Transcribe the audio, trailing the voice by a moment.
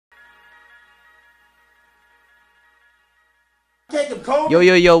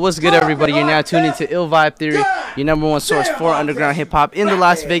Yo, what's good, everybody? You're now tuned into Ill Vibe Theory, your number one source for underground hip-hop in the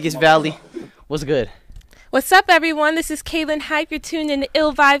Las Vegas Valley. What's good? What's up, everyone? This is Kaylin Hype. You're tuned into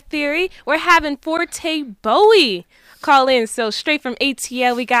Ill Vibe Theory. We're having Forte Bowie call in. So straight from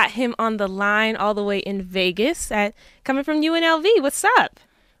ATL, we got him on the line all the way in Vegas, coming from UNLV. What's up?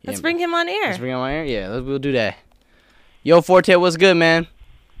 Let's bring him on air. Let's bring him on air? Yeah, we'll do that. Yo, Forte, what's good, man?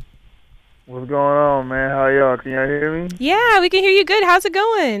 What's going on, man? How y'all? Can y'all hear me? Yeah, we can hear you good. How's it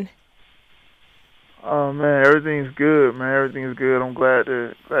going? Oh man, everything's good, man. Everything's good. I'm glad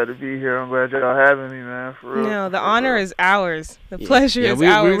to be here. I'm glad y'all having me, man. For real. No, the honor is ours. The pleasure is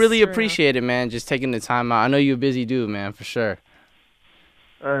ours. We really appreciate it, man. Just taking the time out. I know you're a busy dude, man, for sure.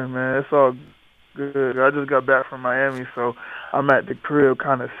 Hey man, it's all good. I just got back from Miami, so I'm at the crib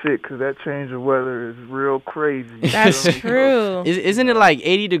kind of sick because that change of weather is real crazy. That's true. Isn't it like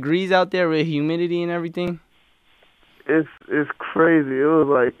 80 degrees out there with humidity and everything? It's crazy. It was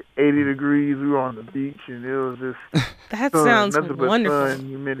like 80 degrees. We were on the beach, and it was just that sounds wonderful. Sun and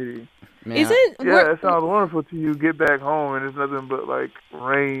humidity. Man, it sounds wonderful to you. Get back home, and it's nothing but like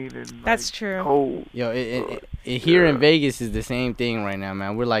rain and that's true. Cold. Yo, here in Vegas is the same thing right now,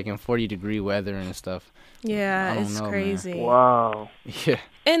 man. We're like in 40-degree weather and stuff. Yeah, it's crazy. Man. Wow. Yeah.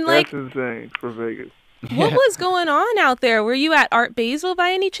 And like that's insane for Vegas. What was going on out there? Were you at Art Basel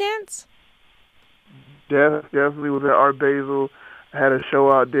by any chance? Definitely was at Art Basel. I had a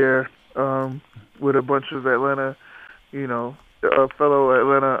show out there with a bunch of Atlanta, fellow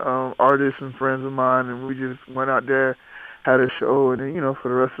Atlanta artists and friends of mine, and we just went out there, had a show, and then, for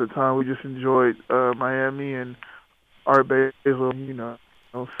the rest of the time, we just enjoyed Miami and Art Basel,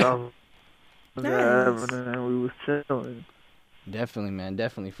 South nice. and we was chilling. Definitely, man,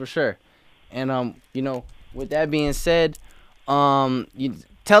 definitely, for sure. And with that being said,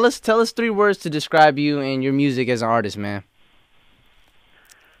 Tell us 3 words to describe you and your music as an artist, man.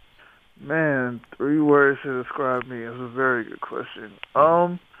 Man, 3 words to describe me is a very good question.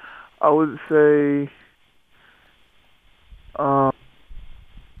 I would say,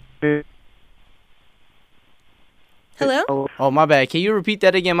 Hello? Oh, my bad. Can you repeat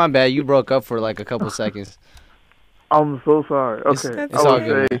that again? My bad. You broke up for like a couple seconds. I'm so sorry. Okay. It's all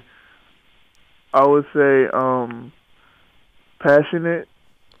good, man. I would say, passionate,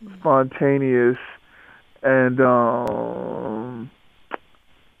 spontaneous, and I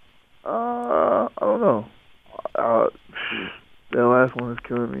don't know. That last one is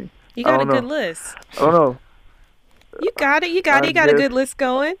killing me. You got a good list. I don't know. You got it. You got a good list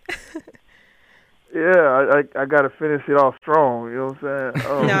going. Yeah, I got to finish it off strong. You know what I'm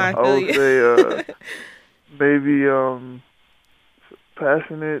saying? No, I would say maybe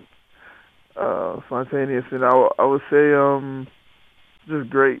passionate, spontaneous, and I would say just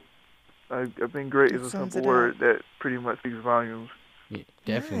great. I think great is a simple word that pretty much speaks volumes. Yeah,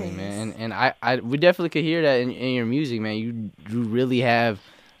 definitely, nice. man. And we definitely could hear that in your music, man. You really have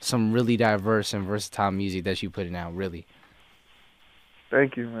some really diverse and versatile music that you putting out, really.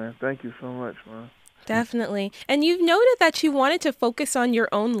 Thank you, man. Thank you so much, man. Definitely. And you've noted that you wanted to focus on your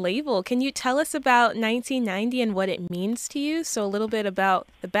own label. Can you tell us about 1990 and what it means to you? So a little bit about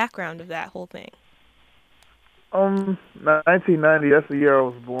the background of that whole thing. 1990, that's the year I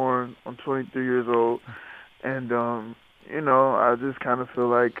was born. I'm 23 years old. And, I just kind of feel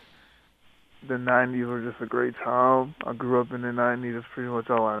like the 90s were just a great time. I grew up in the 90s. That's pretty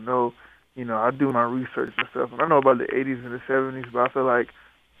much all I know. I do my research and stuff. And I know about the 80s and the 70s, but I feel like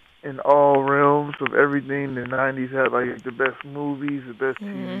in all realms of everything, the 90s had, like, the best movies, the best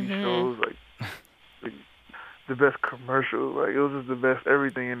TV shows, like the best commercials. Like, it was just the best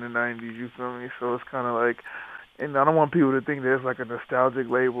everything in the 90s, you feel me? So it's kind of like, and I don't want people to think that it's like a nostalgic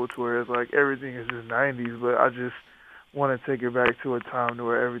label to where it's like everything is just 90s, but I just want to take it back to a time to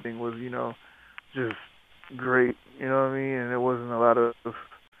where everything was, just great, you know what I mean? And there wasn't a lot of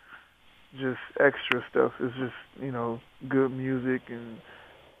just extra stuff. It's just, good music and,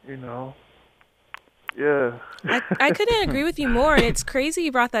 yeah. I couldn't agree with you more, and it's crazy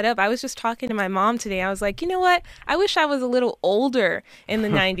you brought that up. I was just talking to my mom today. I was like, you know what? I wish I was a little older in the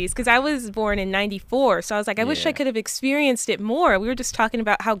 90s because I was born in 94. So I was like, I wish I could have experienced it more. We were just talking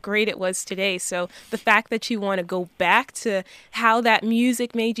about how great it was today. So the fact that you want to go back to how that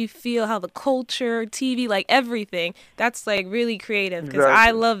music made you feel, how the culture, TV, like everything, that's like really creative because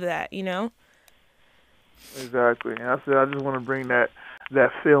I love that, Exactly. And I said I just want to bring that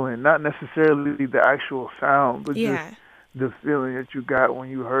feeling, not necessarily the actual sound, but just the feeling that you got when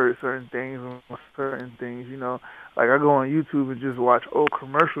you heard certain things and certain things, Like, I go on YouTube and just watch old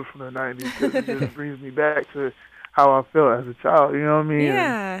commercials from the 90s because it just brings me back to how I felt as a child, you know what I mean?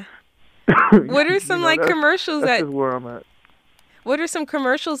 Yeah. What are some, commercials that's just where I'm at. What are some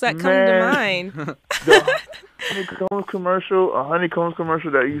commercials that come to Man, mind? the honeycombs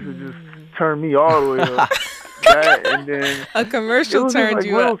commercial that used to just turn me all the way up. That, and then A it commercial was just turned like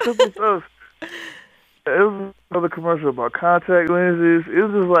you little up. simple stuff. It was another commercial about contact lenses. It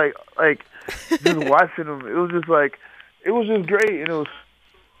was just like just watching them. It was just like it was just great, and it was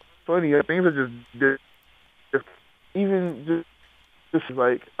funny. Things are just even just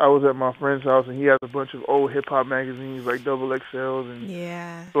like I was at my friend's house, and he has a bunch of old hip hop magazines like Double XLs and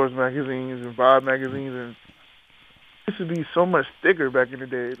Yeah. Source magazines and Vibe magazines, and it used to be so much thicker back in the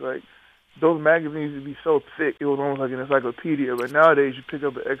day. Like those magazines would be so thick, it was almost like an encyclopedia. But nowadays, you pick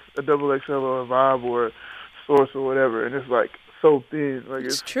up a Double XL or a Vibe or a Source or whatever, and it's like so thin, like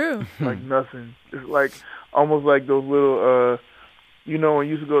It's it's true. like nothing. It's like almost like those little, you know, when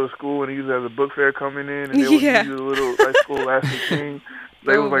you used to go to school and you used to have the book fair coming in, and they would Yeah. give you a little like scholastic thing.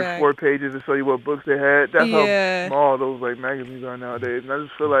 They was like Throwback. 4 pages to show you what books they had. That's how Yeah. small those like magazines are nowadays. And I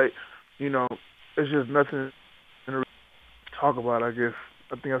just feel like, you know, it's just nothing to talk about. I guess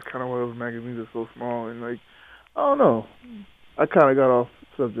I think that's kind of why those magazines are so small, and like I don't know. I kind of got off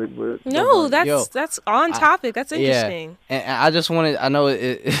subject, but No, Yo, that's on I- topic. That's Yeah, interesting. and I just wanted. I know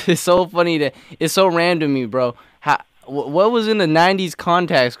it's so funny that it's so random to me, bro. What was in the '90s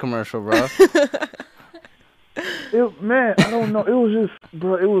contacts commercial, bro? Man, I don't know. It was just,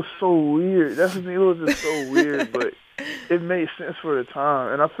 bro. It was so weird. That's the thing. It was just so weird, but it made sense for the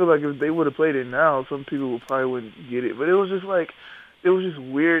time. And I feel like if they would have played it now, some people probably wouldn't get it. But it was just like, it was just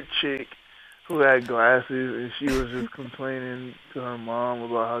weird chick who had glasses, and she was just complaining to her mom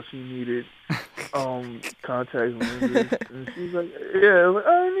about how she needed contact lenses, and she's like, "Yeah, like,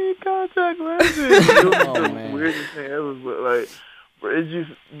 I need contact lenses." It was Oh, the man. weirdest thing ever, but like, bro, it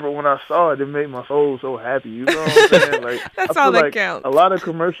just, bro, when I saw it, it made my soul so happy. You know what I'm saying? Like, That's I all feel that like counts. a lot of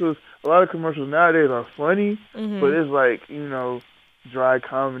commercials nowadays are funny, Mhm. but it's like, you know, dry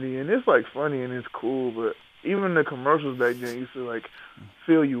comedy, and it's like funny and it's cool, but even the commercials back then used to like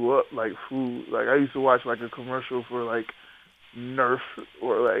fill you up like food. Like I used to watch like a commercial for like Nerf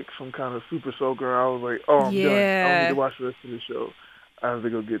or like some kind of super soaker. I was like, oh, I'm done. I don't need Yeah. to watch the rest of the show. I have to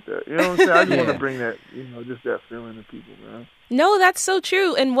go get that. You know what I'm saying? I just want Yeah. to bring that, you know, just that feeling to people, man. No, that's so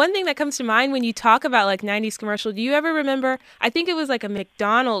true. And one thing that comes to mind when you talk about like 90s commercial, do you ever remember? I think it was like a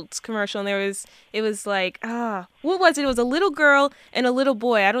McDonald's commercial, and it was like, what was it? It was a little girl and a little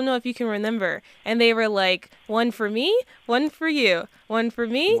boy. I don't know if you can remember. And they were like, one for me, one for you, one for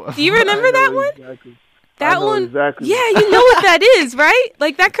me. Do you remember I that know one? exactly. That I know one, exactly. yeah, you know what that is, right?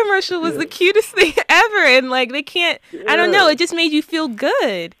 Like that commercial was Yeah. the cutest thing ever, and like they can't. I don't know. Yeah. It just made you feel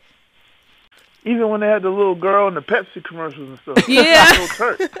good. Even when they had the little girl in the Pepsi commercials and stuff. Yeah. So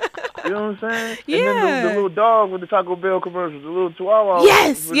turnt. You know what I'm saying? And then Yeah. the little dog with the Taco Bell commercials, the little Chihuahua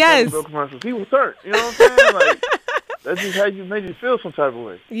Yes, with yes. the Taco Bell commercials. He was turnt. You know what I'm saying? Like, that just made you feel some type of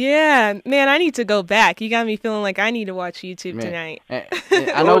way. Yeah, man, I need to go back. You got me feeling like I need to watch YouTube Man. tonight.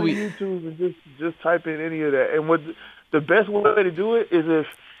 I know Go to we. YouTube and just type in any of that. And what the best way to do it is if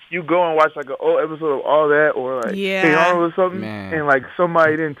you go and watch like an old episode of All That or like Yeah. Hey Arnold or something, Man. and like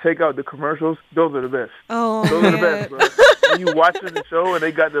somebody didn't take out the commercials. Those are the best. Oh, Those are the man. best, bro. When you watching the show and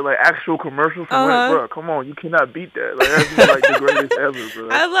they got the like actual commercials from it, bro, come on, you cannot beat that. Like that's just like the greatest ever, bro.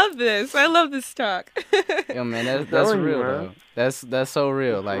 I love this. I love this talk. Yo, man, that's telling you, real man. though. That's so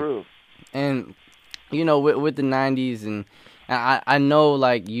real. It's Like, real. and you know, with the '90s, and I know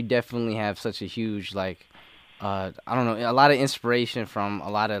like you definitely have such a huge like, I don't know, a lot of inspiration from a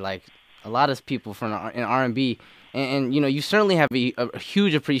lot of people from in R&B. And you know, you certainly have a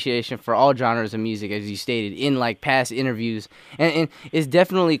huge appreciation for all genres of music, as you stated in like past interviews, and it's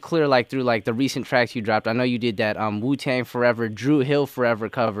definitely clear like through like the recent tracks you dropped. I know you did that Wu-Tang Forever, Drew Hill Forever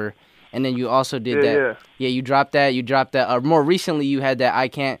cover, and then you also did Yeah. you dropped that. More recently, you had that I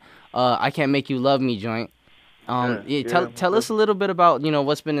can't make you love me joint. Tell us a little bit about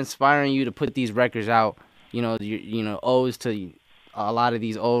what's been inspiring you to put these records out. Odes to a lot of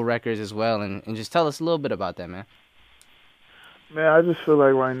these old records as well, and just tell us a little bit about that, man. Man, I just feel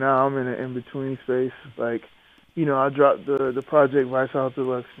like right now I'm in an in-between space. Like, I dropped the project Vice House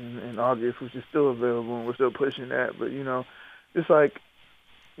Deluxe in August, which is still available, and we're still pushing that. But, it's like,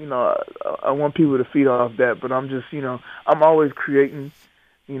 I want people to feed off that, but I'm just, I'm always creating,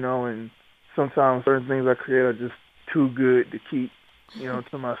 and sometimes certain things I create are just too good to keep,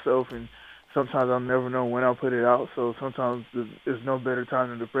 to myself, and sometimes I'll never know when I'll put it out, so sometimes there's no better time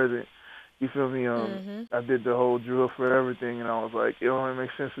than the present. You feel me? I did the whole Drill Forever thing, and I was like, it only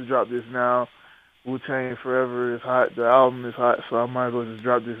makes sense to drop this now. Wu-Tang Forever is hot. The album is hot, so I might as well just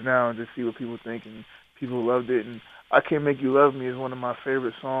drop this now and just see what people think. And people loved it. And I Can't Make You Love Me is one of my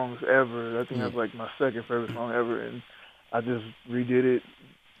favorite songs ever. I think that's like my second favorite song ever. And I just redid it,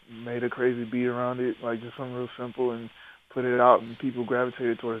 made a crazy beat around it, like just something real simple, and put it out, and people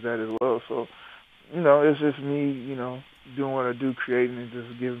gravitated towards that as well. So, it's just me, doing what I do, creating, and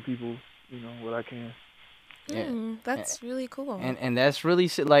just giving people, what I can. That's really cool. And that's really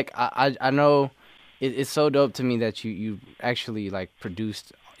like I know it's so dope to me that you actually like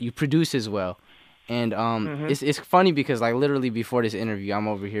produce as well. And it's funny because like literally before this interview, I'm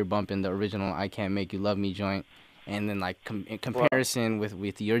over here bumping the original "I Can't Make You Love Me" joint, and then like in comparison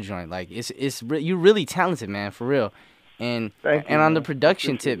with your joint, like you're really talented, man, for real. And Thank you, and on man. the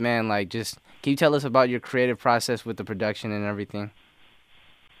production tip, man, like just can you tell us about your creative process with the production and everything?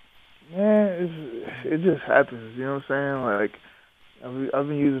 Man, it just happens. You know what I'm saying? Like I've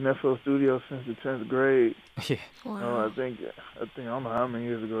been using FL Studio since the 10th grade. Yeah. Wow. I think I don't know how many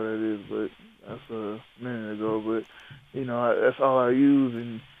years ago that is, but that's a minute ago. But that's all I use,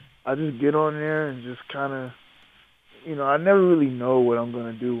 and I just get on there and just kind of, I never really know what I'm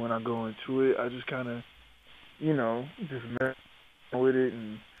gonna do when I go into it. I just kind of, just mess with it,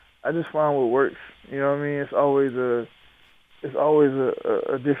 and I just find what works. You know what I mean? It's always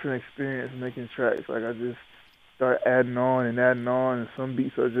a different experience making tracks. Like I just start adding on, and some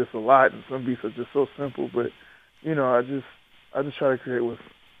beats are just a lot, and some beats are just so simple. But I just try to create what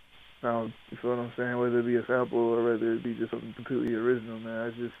sounds. You feel what I'm saying? Whether it be a sample or whether it be just something completely original,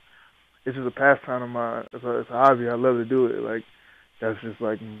 man. It's just a pastime of mine. It's a hobby. I love to do it. Like that's just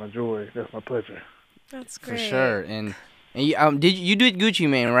like my joy. That's my pleasure. That's great. For sure. And you, did Gucci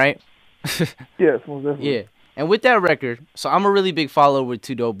Mane, right? Yes, most definitely. Yeah. And with that record, so I'm a really big follower with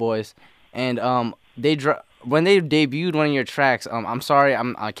Two Dope Boys, and when they debuted one of your tracks, I'm sorry,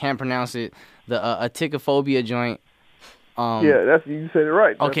 I can't pronounce it, the Aticophobia joint. Yeah, you said it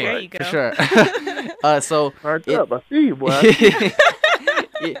right. That's Okay, There right. you go. for sure. So Marked up. I see you, boy.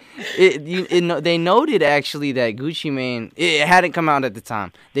 they noted actually that Gucci Mane, it hadn't come out at the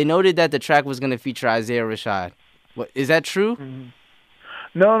time. They noted that the track was gonna feature Isaiah Rashad. What is that true? Mm-hmm.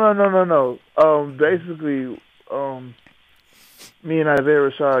 No. Basically, me and Isaiah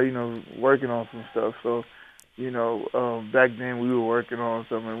Rashad, working on some stuff. So, back then we were working on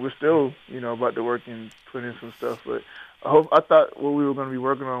something. And we're still, about to work and put in some stuff. But I thought what we were going to be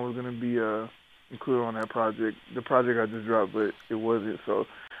working on was going to be included on that project, the project I just dropped, but it wasn't. So,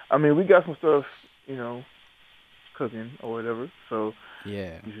 I mean, we got some stuff, cooking or whatever. So,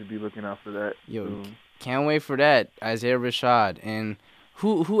 Yeah. you should be looking out for that. Yo, soon. can't wait for that, Isaiah Rashad. And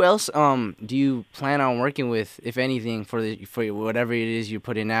who else do you plan on working with, if anything, for whatever it is you're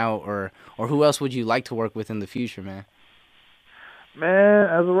putting out, or who else would you like to work with in the future, man? Man,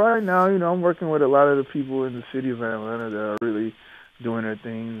 as of right now, I'm working with a lot of the people in the city of Atlanta that are really doing their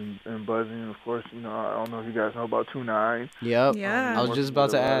thing and buzzing. Of course, I don't know if you guys know about 2-9. Yep. Yeah. I was just about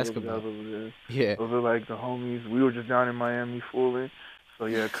to ask about. Yeah. Those are like the homies. We were just down in Miami fooling. So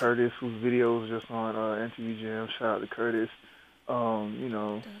yeah, Curtis, whose video was just on MTV Jam. Shout out to Curtis.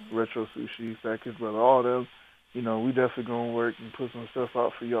 Retro Sushi, Fat Kid's Brother, all them. We definitely gonna work and put some stuff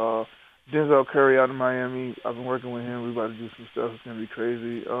out for y'all. Denzel Curry out in Miami. I've been working with him. We about to do some stuff. It's gonna be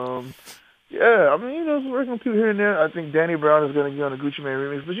crazy. Yeah, I mean, some working with people here and there. I think Danny Brown is gonna get on the Gucci Mane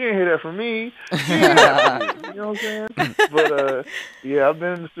remix, but you ain't hear that from me. You ain't hear that from me. You know what I'm saying? But yeah, I've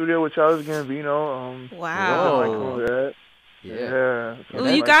been in the studio with Childish Gambino. Wow. Yeah.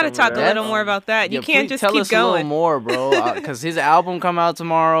 Well, you got to talk a little more about that. You can't just tell keep us a little going. more, bro, because his album come out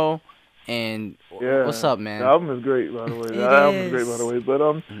tomorrow. And what's up, man? The album is great, by the way.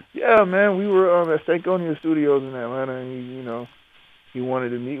 But yeah, man, we were at Stankonia Studios in Atlanta, and he wanted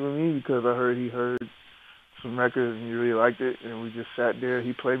to meet with me because he heard some records and he really liked it, and we just sat there.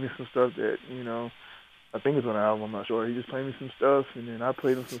 He played me some stuff that I think it's on the album. I'm not sure. He just played me some stuff, and then I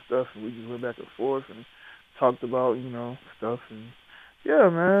played him some stuff, and we just went back and forth and talked about stuff, and yeah,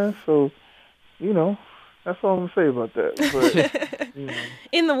 man. So that's all I'm gonna say about that. But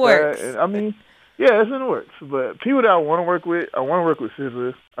in the works. I mean, yeah, it's in the works. But people that I want to work with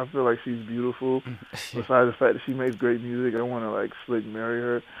SZA. I feel like she's beautiful. Besides the fact that she makes great music, I want to slick marry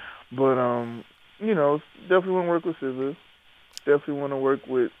her. But definitely want to work with SZA. Definitely want to work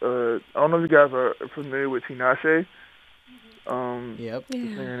with. I don't know if you guys are familiar with Tinashe. Yep. The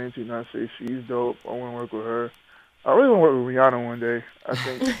singer named Tinashe. She's dope. I want to work with her. I really want to work with Rihanna one day. I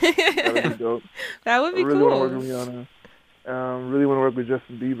think that would be dope. That would be cool. I really want to work with Rihanna. Really want to work with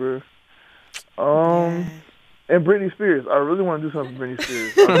Justin Bieber. And Britney Spears. I really want to do something with Britney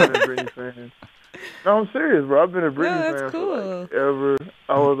Spears. I've been a Britney fan. No, I'm serious, bro. I've been a Britney fan for ever.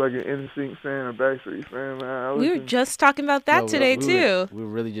 I was like an NSYNC fan, a Backstreet fan, man. We were just talking about that today, too. We were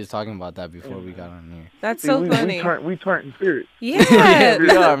really just talking about that before we got on here. That's so funny. We turned in spirit. Yeah, we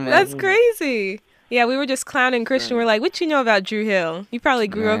are, man. That's crazy. Yeah, we were just clowning Christian. We're like, what you know about Drew Hill? You probably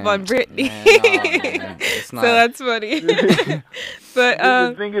grew up on Britney. Man, it's not. So that's funny. But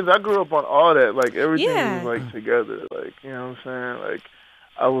The thing is, I grew up on all that. Like, everything yeah. was, like, together. Like, you know what I'm saying? Like,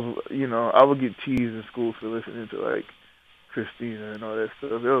 I was, I would get teased in school for listening to, like, Christina and all that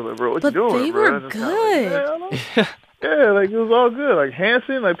stuff. They was like, bro, what you But doing, they bro? were And it's kind of like, good. yeah, I know. Yeah, like, it was all good. Like,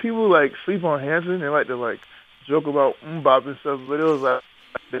 Hanson, like, people, like, sleep on Hanson. They like to, like, joke about bop and stuff, but it was, like,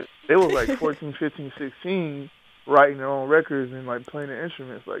 they was, like, 14, 15, 16, writing their own records and, like, playing the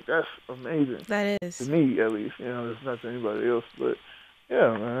instruments. Like, that's amazing. That To is. me, at least. You know, it's not to anybody else. But,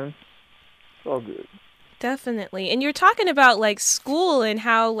 yeah, man, it's all good. Definitely. And you're talking about like school and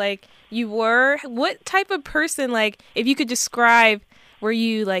how like you were. What type of person, like, if you could describe, were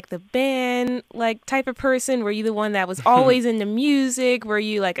you like the band like type of person? Were you the one that was always into music? Were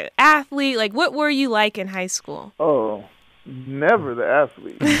you like an athlete? Like, what were you like in high school? Oh, never the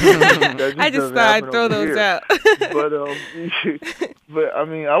athlete. I just doesn't thought happen I'd throw over those here. out. But but I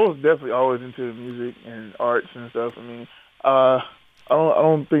mean, I was definitely always into music and arts and stuff. I mean, I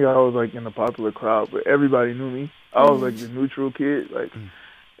don't think I was like in the popular crowd, but everybody knew me. I was like the neutral kid. Like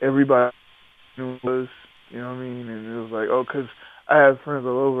everybody knew who I was. You know what I mean? And it was like, oh, 'cause I had friends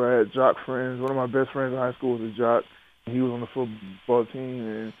all over. I had jock friends. One of my best friends in high school was a jock. He was on the football team,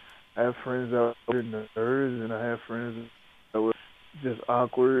 and I had friends that were nerds, and I had friends that were just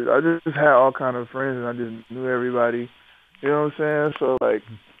awkward. I just had all kind of friends, and I just knew everybody. You know what I'm saying? So like,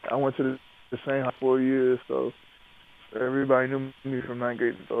 I went to the same high 4 years, so everybody knew me from ninth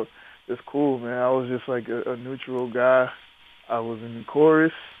grade. So it's cool, man. I was just like a neutral guy. I was in the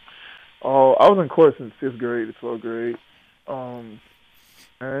chorus. Oh, I was in chorus in 5th grade to 12th grade.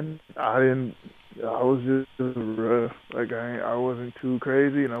 And I didn't. I was just like I wasn't too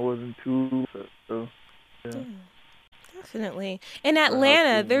crazy, and I wasn't too. So yeah. Definitely. In High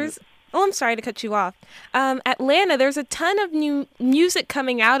Atlanta, school there's. Oh, I'm sorry to cut you off. Atlanta, there's a ton of new music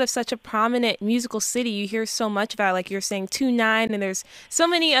coming out of such a prominent musical city. You hear so much about, like you're saying, 2-9, and there's so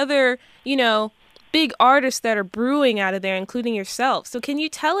many other, big artists that are brewing out of there, including yourself. So can you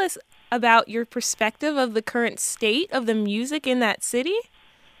tell us about your perspective of the current state of the music in that city?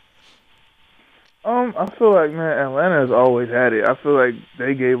 I feel like, man, Atlanta has always had it. I feel like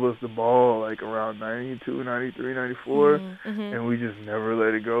they gave us the ball like around 92, 93, 94, Mm-hmm. and we just never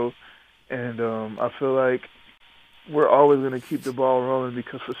let it go. And I feel like we're always going to keep the ball rolling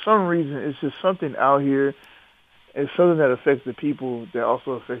because for some reason it's just something out here. It's something that affects the people that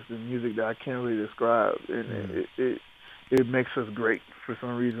also affects the music that I can't really describe, and it makes us great for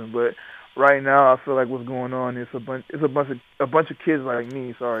some reason. But right now, I feel like what's going on is a bunch of kids like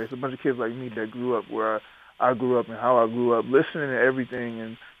me. Sorry, it's a bunch of kids like me that grew up where I grew up and how I grew up, listening to everything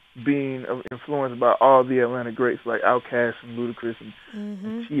and being influenced by all the Atlanta greats like Outkast and Ludacris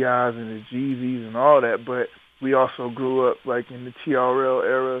and T.I.'s and the Jeezys and all that. But we also grew up like in the TRL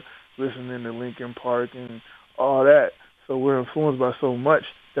era, listening to Linkin Park and all that. So we're influenced by so much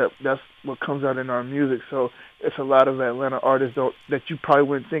that's what comes out in our music. So it's a lot of Atlanta artists that you probably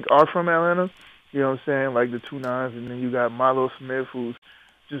wouldn't think are from Atlanta. You know what I'm saying? Like the 2-9s, and then you got Milo Smith, who's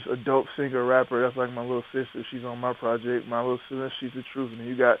just a dope singer, rapper. That's like my little sister. She's on my project. My little sister, she's the truth. And then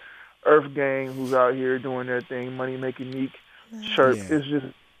you got Earth Gang, who's out here doing their thing, Money Making Meek, Chirp. Yeah. It's just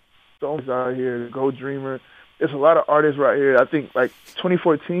songs out here. Go Dreamer. There's a lot of artists right here. I think like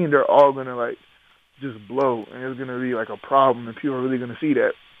 2014, they're all gonna like just blow, and it's gonna be like a problem, and people are really gonna see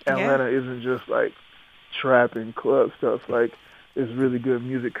that Atlanta isn't just like trap and club stuff. Like, there's really good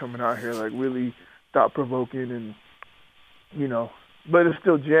music coming out here, like really thought provoking, and but it's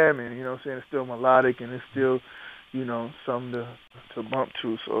still jamming. You know what I'm saying? It's still melodic, and it's still something to bump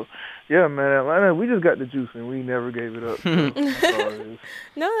to. So yeah, man, Atlanta, we just got the juice, and we never gave it up. So that's all it is.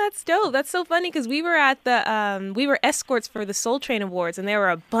 No, that's dope. That's so funny because we were at we were escorts for the Soul Train Awards, and there were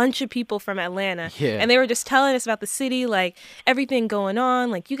a bunch of people from Atlanta. Yeah. And they were just telling us about the city, like everything going on,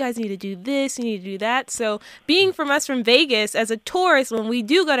 like you guys need to do this, you need to do that. So being from us from Vegas as a tourist, when we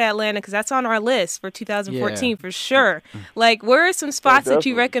do go to Atlanta, because that's on our list for 2014 for sure. Like, where are some spots that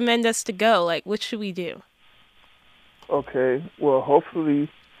you definitely. recommend us to go? Like, what should we do? Okay, well, hopefully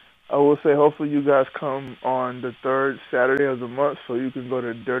you guys come on the third Saturday of the month so you can go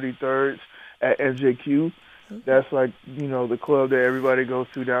to Dirty Thirds at NJQ. That's like, the club that everybody goes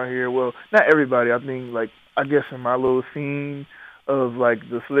to down here. Well, not everybody. I think, like, I guess in my little scene of, like,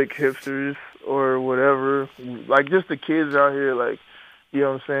 the slick hipsters or whatever, like, just the kids out here, like, you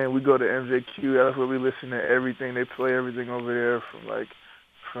know what I'm saying? We go to MJQ. That's where we listen to everything. They play everything over there from, like,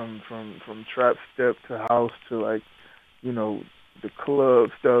 from trap step to house to, like, the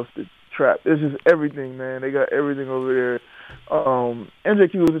club stuff, the trap. It's just everything, man. They got everything over there.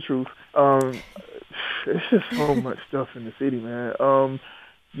 MJQ is the truth. it's just so much stuff in the city, man.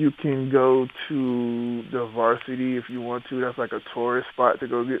 You can go to the Varsity if you want to. That's like a tourist spot to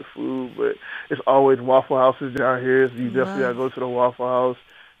go get food, but it's always Waffle Houses down here, so you definitely gotta Love. go to the Waffle House.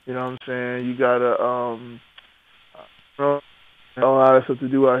 You know what I'm saying? You gotta a lot of stuff to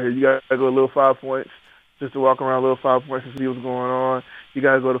do out here. You gotta go to Little Five Points just to walk around Little Five Points and see what's going on. You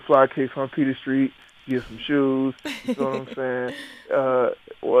gotta go to Fly Cakes on Peter Street, get some shoes. You know what I'm saying?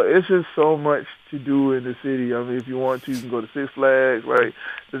 Well, it's just so much to do in the city. I mean, if you want to, you can go to Six Flags. Right?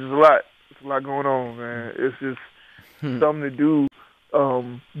 There's a lot. There's a lot going on, man. It's just something to do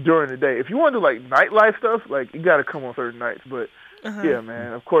during the day. If you want to do like nightlife stuff, like you gotta come on certain nights. But Uh-huh. yeah,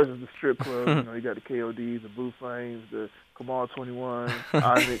 man. Of course, it's the strip club. You know, you got the KODs, the Blue Flames, the Kamal 21,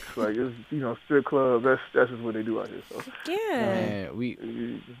 Onyx. Like it's strip club. That's just what they do out here. So Yeah. Man,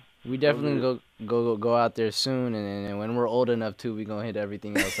 you- we definitely go out there soon, and when we're old enough too, we gonna hit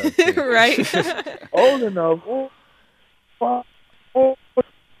everything else up too. Right. old enough. Oh,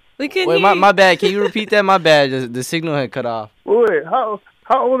 We can Wait, hear my bad. Can you repeat that? My bad. The signal had cut off. wait. How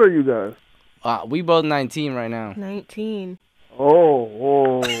old are you guys? We both 19 right now. 19.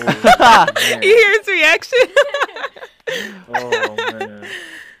 Oh, You man. hear his reaction? Oh man.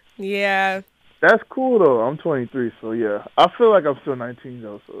 Yeah. That's cool though. I'm 23, so yeah. I feel like I'm still 19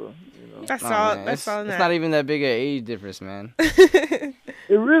 though, so That's Nah, all. man, That's all. it's not even that big an age difference, man. it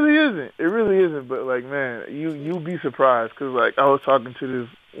really isn't. It really isn't. But like, man, you'll be surprised because like I was talking to this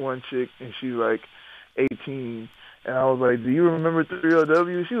one chick and she's like 18, and I was like, "Do you remember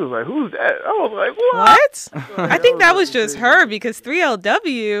 3LW?" She was like, "Who's that?" I was like, "What?" What? I think that was just her because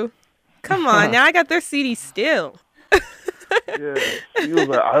 3LW. Come on, now I got their CD still. Yeah, he was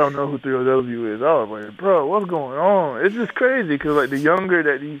like, "I don't know who 3LW is." I was like, "Bro, what's going on?" It's just crazy because like the younger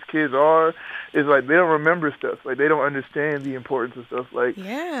that these kids are, is like they don't remember stuff. Like they don't understand the importance of stuff. Like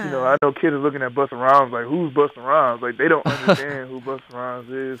Yeah. I know kids are looking at Busta Rhymes like, "Who's Busta Rhymes?" Like they don't understand who Busta Rhymes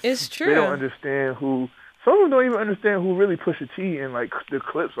is. It's true. They don't understand who. Some of them don't even understand who really Pusha T and like the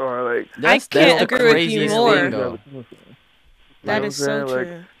clips are. Like That's can't the agree with you craziest more. thing, though. That what is I'm so saying?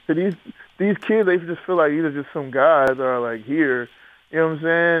 true. So these kids, they just feel like either just some guys that are like here, you know what I'm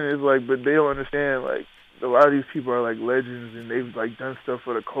saying? It's like, but they don't understand like a lot of these people are like legends and they've like done stuff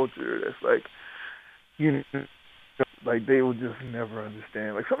for the culture that's like, you know, like they will just never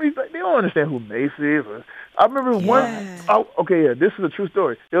understand. Like some of these, like, they don't understand who Mace is. Or, I remember this is a true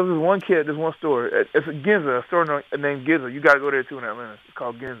story. There was this one kid, this one store. It's a Ginza, a store named Ginza. You got to go there too in Atlanta. It's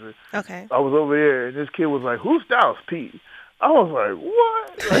called Ginza. Okay. I was over there, and this kid was like, "Who's Styles P?" I was like,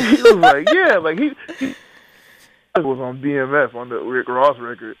 "What?" Like, he was like, "Yeah." Like he was on BMF on the Rick Ross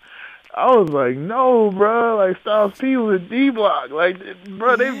record. I was like, "No, bro. Like Styles P was a D Block. Like,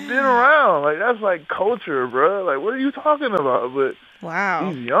 bro, they've been around. Like that's like culture, bro. Like what are you talking about?" But Wow.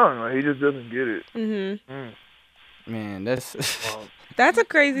 he's young. Like he just doesn't get it. Man, that's That's a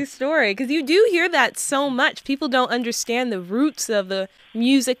crazy story because you do hear that so much. People don't understand the roots of the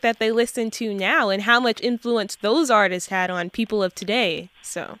music that they listen to now and how much influence those artists had on people of today.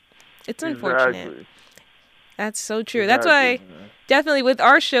 So it's unfortunate. Exactly. That's so true. That's why definitely with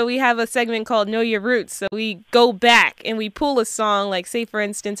our show, we have a segment called Know Your Roots. So we go back and we pull a song, like say, for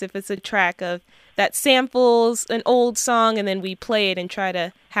instance, if it's a track of that samples an old song and then we play it and try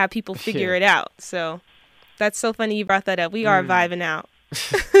to have people figure it out. So that's so funny you brought that up. We are vibing out.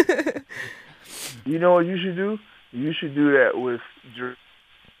 You know what you should do? You should do that with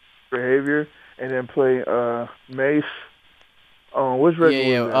Behavior and then play Mace. Which record?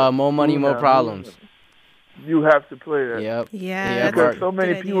 yeah. More money, more problems. You have to play that. Yep. Yeah. Yep. Because so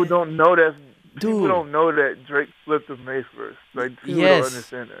many Good people idea. don't know that. People Dude. don't know that Drake flipped the Mace verse. Like people Yes. don't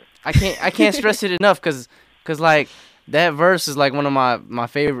understand that. I can't stress it enough because like that verse is like one of my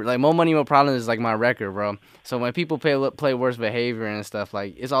favorite. Like More Money, More Problems is like my record, bro. So when people play Worst Behavior and stuff,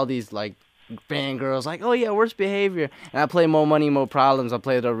 like it's all these like fangirls like, oh yeah, Worst Behavior, and I play More Money, More Problems. I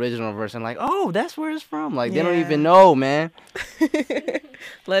play the original verse and like, oh, that's where it's from. Like they don't Yeah. even know, man.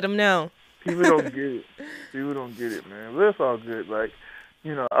 Let them know. People don't get it. People don't get it, man. But it's all good. Like,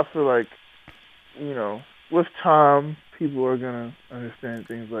 I feel like, with time, people are gonna understand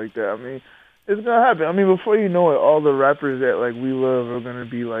things like that. I mean, it's gonna happen. I mean, before you know it, all the rappers that like we love are gonna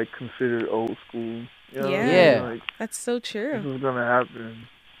be like considered old school. You know what I mean? Yeah. Like, That's so this true. is gonna happen,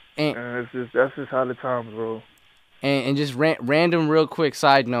 And and that's just how the times roll. and just random real quick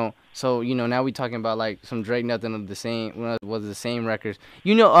side note. So now we talking about like some Drake nothing of the same was the same records.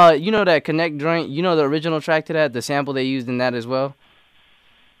 You know that Connect joint. You know the original track to that, the sample they used in that as well.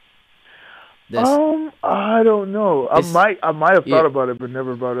 I don't know. I might have thought about it, but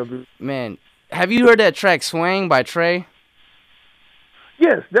never brought it up. Man, have you heard that track "Swang" by Trey?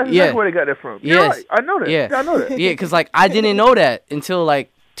 Yes, that's Yeah. exactly where they got that from. You're Yes. right. I know that. Yeah. I know that. Yeah, because, like, I didn't know that until,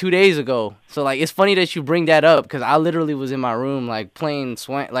 like, 2 days ago. So, like, it's funny that you bring that up because I literally was in my room, like, playing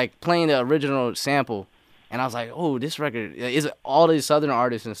the original sample. And I was like, oh, this record is all these Southern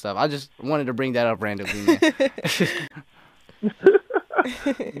artists and stuff. I just wanted to bring that up randomly, man.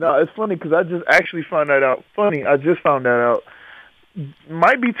 No, it's funny because I just actually found that out. I just found that out.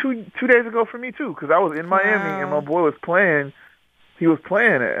 Might be 2 days ago for me, too, because I was in Miami and my boy was playing. He was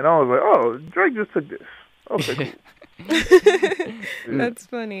playing it, and I was like, oh, Drake just took this. Okay, cool. That's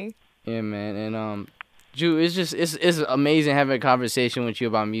funny. Yeah, man. And, Ju, it's amazing having a conversation with you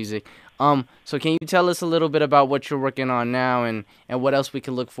about music. So can you tell us a little bit about what you're working on now and what else we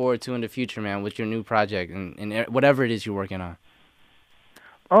can look forward to in the future, man, with your new project and whatever it is you're working on?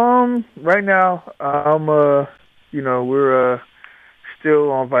 Right now, we're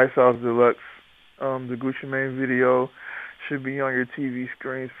still on Vice House Deluxe. The Gucci Mane video should be on your TV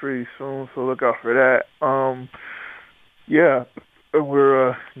screens pretty soon, so look out for that. Yeah,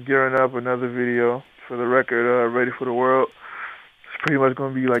 we're gearing up another video for the record, Ready for the World. It's pretty much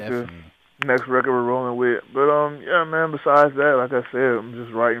going to be like Definitely. the next record we're rolling with. But, yeah, man, besides that, like I said, I'm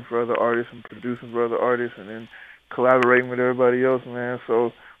just writing for other artists and producing for other artists and then collaborating with everybody else, man.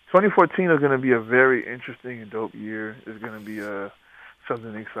 So 2014 is going to be a very interesting and dope year. It's going to be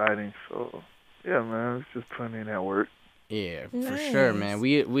something exciting. So, yeah, man, it's just putting in that work. Yeah, for Nice. sure, man.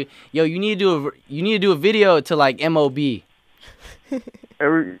 We you need to do a video to like MOB.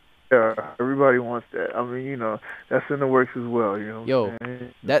 Everybody wants that. I mean, that's in the works as well. Yo,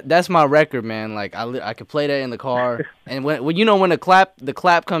 that's my record, man. Like I could play that in the car, and when the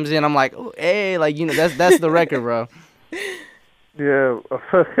clap comes in, I'm like, oh, hey, like that's the record, bro. Yeah,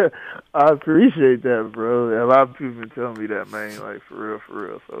 I appreciate that, bro. A lot of people been telling me that, man. Like for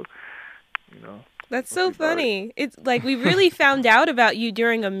real. So, That's so funny. It's like we really found out about you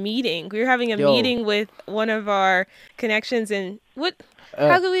during a meeting. We were having a meeting with one of our connections, and what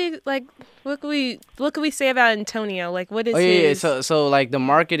could we say about Antonio? Like, what is his... So like the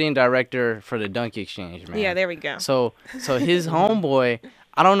marketing director for the Dunk Exchange, man. Yeah, there we go. So his homeboy,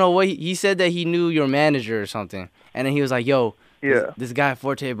 I don't know what he said that he knew your manager or something, and then he was like, yo, this guy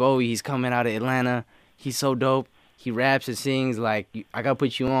Forte Bowie, he's coming out of Atlanta. He's so dope. He raps and sings, like, I gotta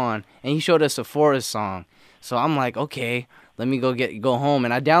put you on. And he showed us a Forest song. So I'm like, okay, let me go home.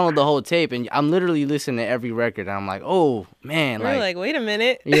 And I download the whole tape, and I'm literally listening to every record. And I'm like, oh, man. We're like, wait a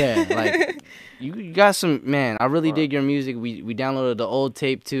minute. Yeah, like, you got some, man, I really dig your music. We downloaded the old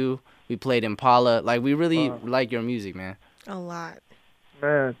tape, too. We played Impala. Like, we really like your music, man. A lot.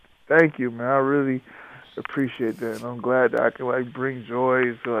 Man, thank you, man. I really appreciate that. And I'm glad that I can, like, bring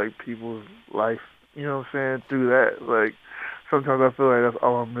joy to, like, people's life. You know what I'm saying? Through that, like, sometimes I feel like that's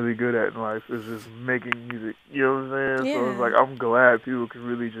all I'm really good at in life is just making music. You know what I'm saying? Yeah. So it's like I'm glad people can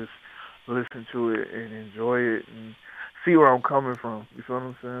really just listen to it and enjoy it and see where I'm coming from. You feel what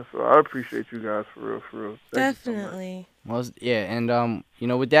I'm saying? So I appreciate you guys for real. Thank you so much. Definitely. Well, yeah, and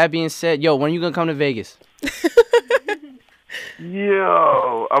with that being said, yo, when are you gonna come to Vegas?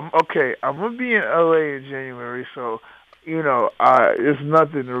 Yo, I'm gonna be in LA in January, so. It's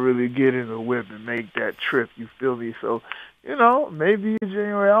nothing to really get in the whip and make that trip, you feel me? So, maybe in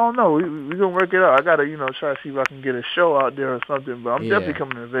January, I don't know. We're going to work it out. I got to, try to see if I can get a show out there or something. But I'm definitely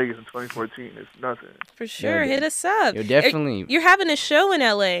coming to Vegas in 2014. It's nothing. For sure. Hit us up. You're definitely... You're having a show in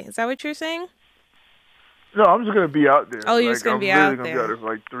LA. Is that what you're saying? No, I'm just going to be out there. Oh, you're just going to be out there. I'm really going to be out there for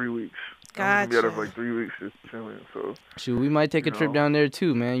like 3 weeks. Gotcha. I'm going to be out there for like 3 weeks just chilling. So, shoot, we might take a trip down there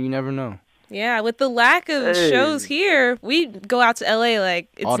too, man. You never know. Yeah, with the lack of shows here, we go out to LA like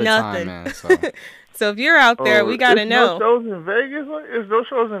it's all the nothing. Time, man, so. So if you're out there, we gotta know. No shows in Vegas? Is no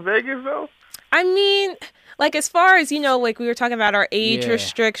shows in Vegas though? I mean, like as far as like we were talking about our age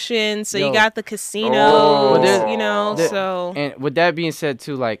restrictions. So you got the casinos, so. And with that being said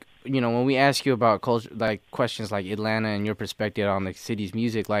too, like when we ask you about culture, like questions like Atlanta and your perspective on the city's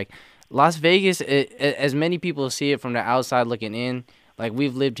music, like Las Vegas, as many people see it from the outside looking in. Like,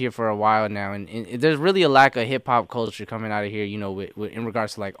 we've lived here for a while now, and there's really a lack of hip-hop culture coming out of here, with in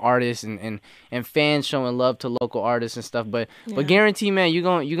regards to, like, artists and fans showing love to local artists and stuff. But guarantee, man, you're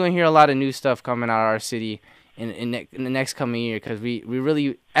gonna hear a lot of new stuff coming out of our city in the next coming year because we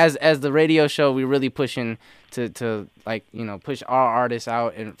really, as the radio show, we're really pushing to like, push our artists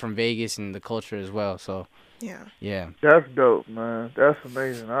out from Vegas and the culture as well, so... Yeah. That's dope, man. That's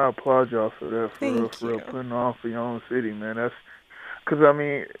amazing. I applaud y'all for that, for real, putting on for your own city, man. That's... Because, I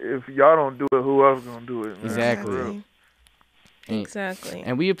mean, if y'all don't do it, who else going to do it? Man? Exactly.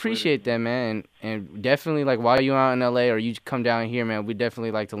 And we appreciate that, man. And definitely, like, while you're out in L.A. or you come down here, man, we definitely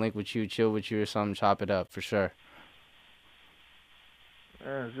like to link with you, chill with you or something, chop it up, for sure.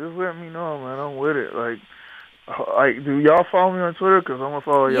 Yeah, just let me know, man. I'm with it. Like, do y'all follow me on Twitter? Cause I'm gonna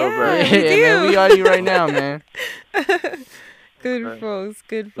follow y'all Yeah, back. we Yeah, man, we do. are you right now, man. Good Okay, folks,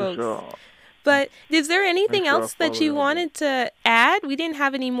 good for folks. sure. But is there Make anything sure I else that follow you y'all back. wanted to add? We didn't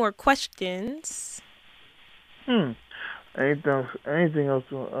have any more questions. Hmm. Anything else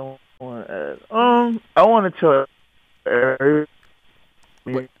I want to add? I want to tell everybody,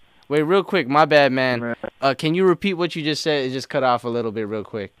 Wait, real quick, my bad, man. man. Can you repeat what you just said? It just cut off a little bit, real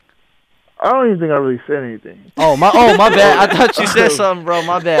quick. I don't even think I really said anything. Oh my bad. I thought you said something, bro.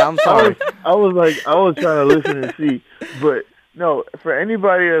 My bad. I'm sorry. I was trying to listen and see, but no, for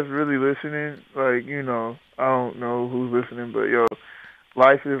anybody that's really listening, like, I don't know who's listening, but yo,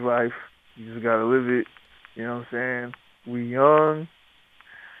 life is life. You just gotta live it. You know what I'm saying? We young,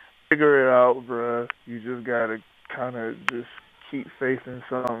 figure it out, bruh. You just gotta kind of just keep faith in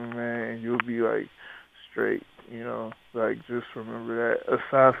something, man, and you'll be like straight. Like, just remember that.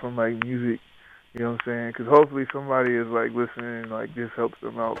 Aside from like music, you know what I'm saying? Because hopefully somebody is like listening, and like this helps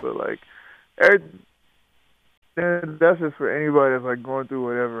them out. But like, that's just for anybody that's like going through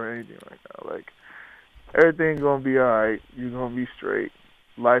whatever or anything like that. Like, everything's gonna be alright. You're gonna be straight.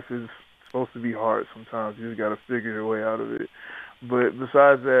 Life is supposed to be hard sometimes. You just gotta figure your way out of it. But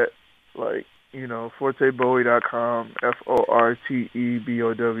besides that, like, ForteBowie.com,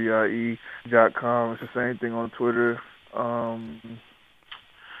 ForteBowie.com. It's the same thing on Twitter.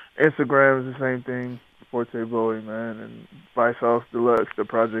 Instagram is the same thing, Forte Bowie, man. And Vice House Deluxe, the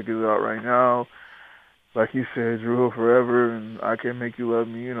project is out right now. Like you said, Drew Hill Forever, and I Can't Make You Love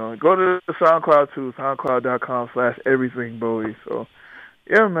Me. Go to the SoundCloud too, SoundCloud.com/everythingbowie. So,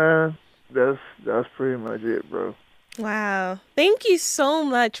 yeah, man, that's pretty much it, bro. Wow. Thank you so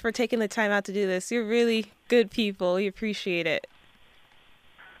much for taking the time out to do this. You're really good people. We appreciate it.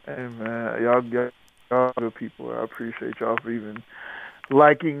 Hey, man, y'all good people. I appreciate y'all for even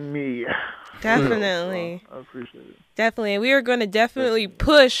liking me. Definitely. So, I appreciate it. Definitely. And we are going to definitely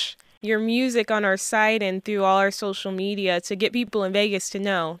push your music on our site and through all our social media to get people in Vegas to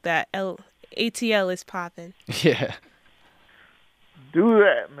know that ATL is popping. Yeah. Do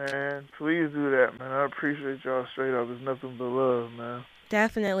that, man. Please do that, man. I appreciate y'all straight up. It's nothing but love, man.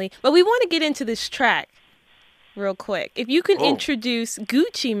 Definitely. But we want to get into this track real quick. If you can introduce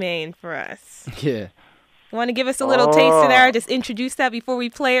Gucci Mane for us. Yeah. You want to give us a little taste of that? Just introduce that before we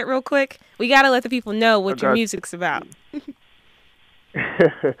play it real quick? We got to let the people know what your music's about.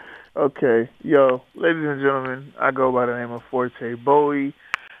 Okay. Yo, ladies and gentlemen, I go by the name of Forte Bowie.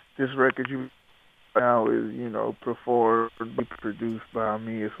 This record now is, performed, produced by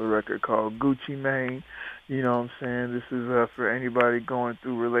me. It's a record called Gucci Mane. You know what I'm saying? This is for anybody going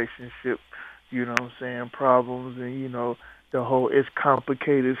through relationship, problems and, the whole it's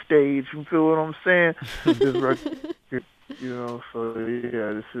complicated stage. You feel what I'm saying? This record, so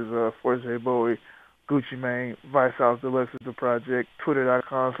yeah, this is Forte Bowie, Gucci Mane, Vice House Deluxe is the project,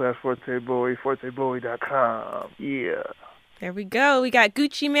 Twitter.com/Forte Bowie, ForteBowie.com. Yeah. There we go. We got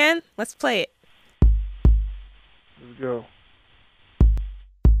Gucci Mane. Let's play it. Let's go.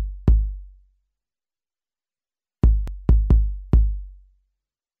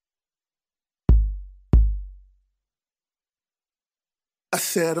 I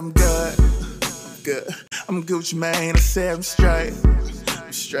said I'm good. I'm Gucci Mane. I said I'm straight.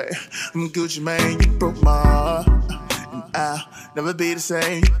 I'm Gucci Mane. You broke my heart, and I'll never be the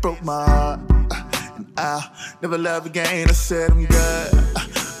same. You broke my heart, and I'll never love again. I said I'm good.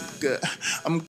 I'm